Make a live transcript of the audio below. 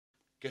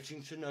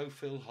Getting to know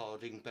Phil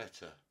Harding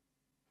better.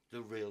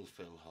 The real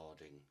Phil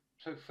Harding.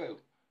 So Phil,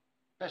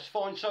 best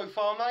find so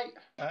far, mate?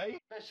 Eh?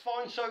 Best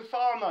find so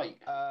far, mate?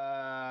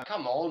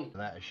 Come on.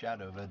 Without a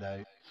shadow of a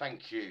doubt.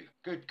 Thank you.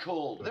 Good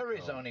call. There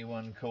is only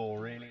one call,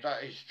 really.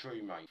 That is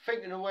true, mate.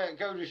 Thinking of where to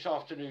go this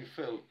afternoon,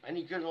 Phil.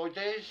 Any good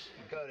ideas?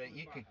 Go to,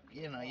 you could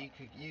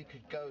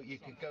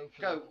go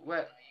for Go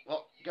where?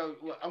 What? Go?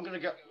 Well, I'm gonna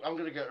go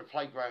to the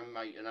playground,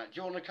 mate. And that.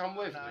 Do you want to come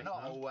with No, me?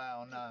 not oh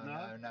well, no.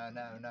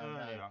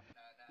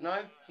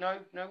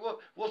 No.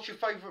 What's your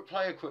favourite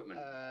play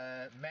equipment?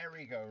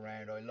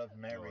 Merry-go-round. I love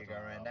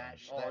merry-go-round.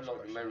 That's I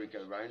like the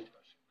merry-go-round.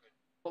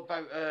 What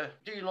about?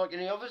 Do you like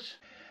any others?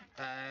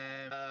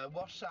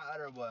 What's that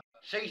other one?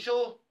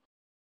 Seesaw.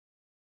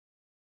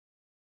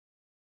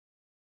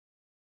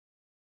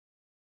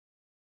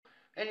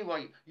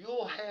 Anyway,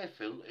 your hair,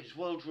 Phil, is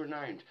world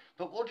renowned.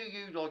 But what do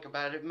you like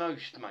about it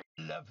most, mate?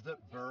 Love that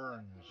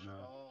burns. No.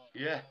 Oh.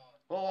 Yeah.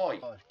 Why?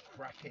 Oh, it's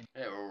cracking.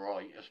 Yeah, all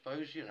right, I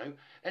suppose, you know.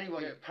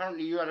 Anyway,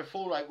 apparently you had a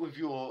fallout with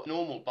your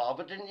normal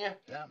barber, didn't you?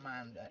 That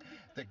man,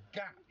 the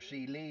gaps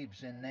he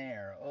leaves in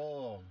there,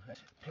 oh,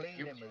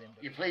 pleading with him.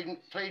 You're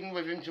pleading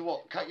with him to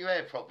what? Cut your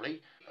hair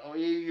properly? Or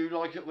you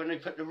like it when they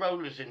put the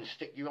rollers in and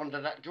stick you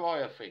under that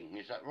dryer thing,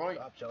 is that right?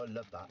 Absolutely, I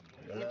love that.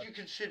 Would you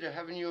consider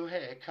having your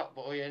hair cut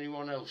by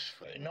anyone else?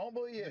 Not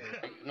by you.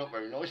 Not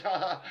very nice.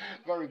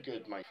 Very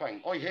good, mate.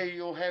 Thanks. I hear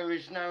your hair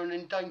is now an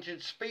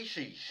endangered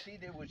species. See,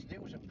 there was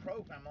a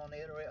programme on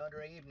the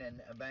other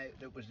evening about,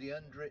 that was the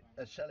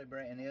 100th,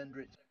 celebrating the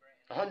 100th.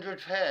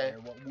 100th hair?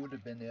 What would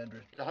have been the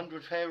 100th. The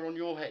 100th hair on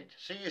your head.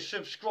 See, you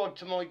subscribe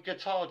to my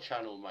guitar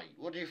channel, mate.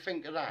 What do you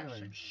think of that?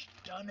 Some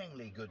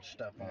stunningly good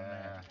stuff on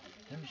there.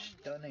 Some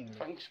stunning.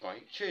 Thanks,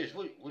 mate. Cheers.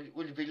 Will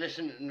you be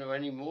listening to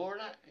any more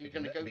of that?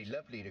 It'd be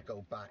lovely to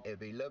go back. It'd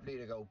be lovely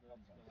to go.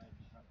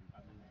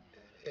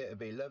 It'd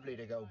be lovely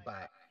to go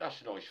back.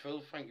 That's nice,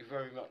 Phil. Thank you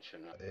very much.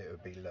 It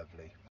would be lovely.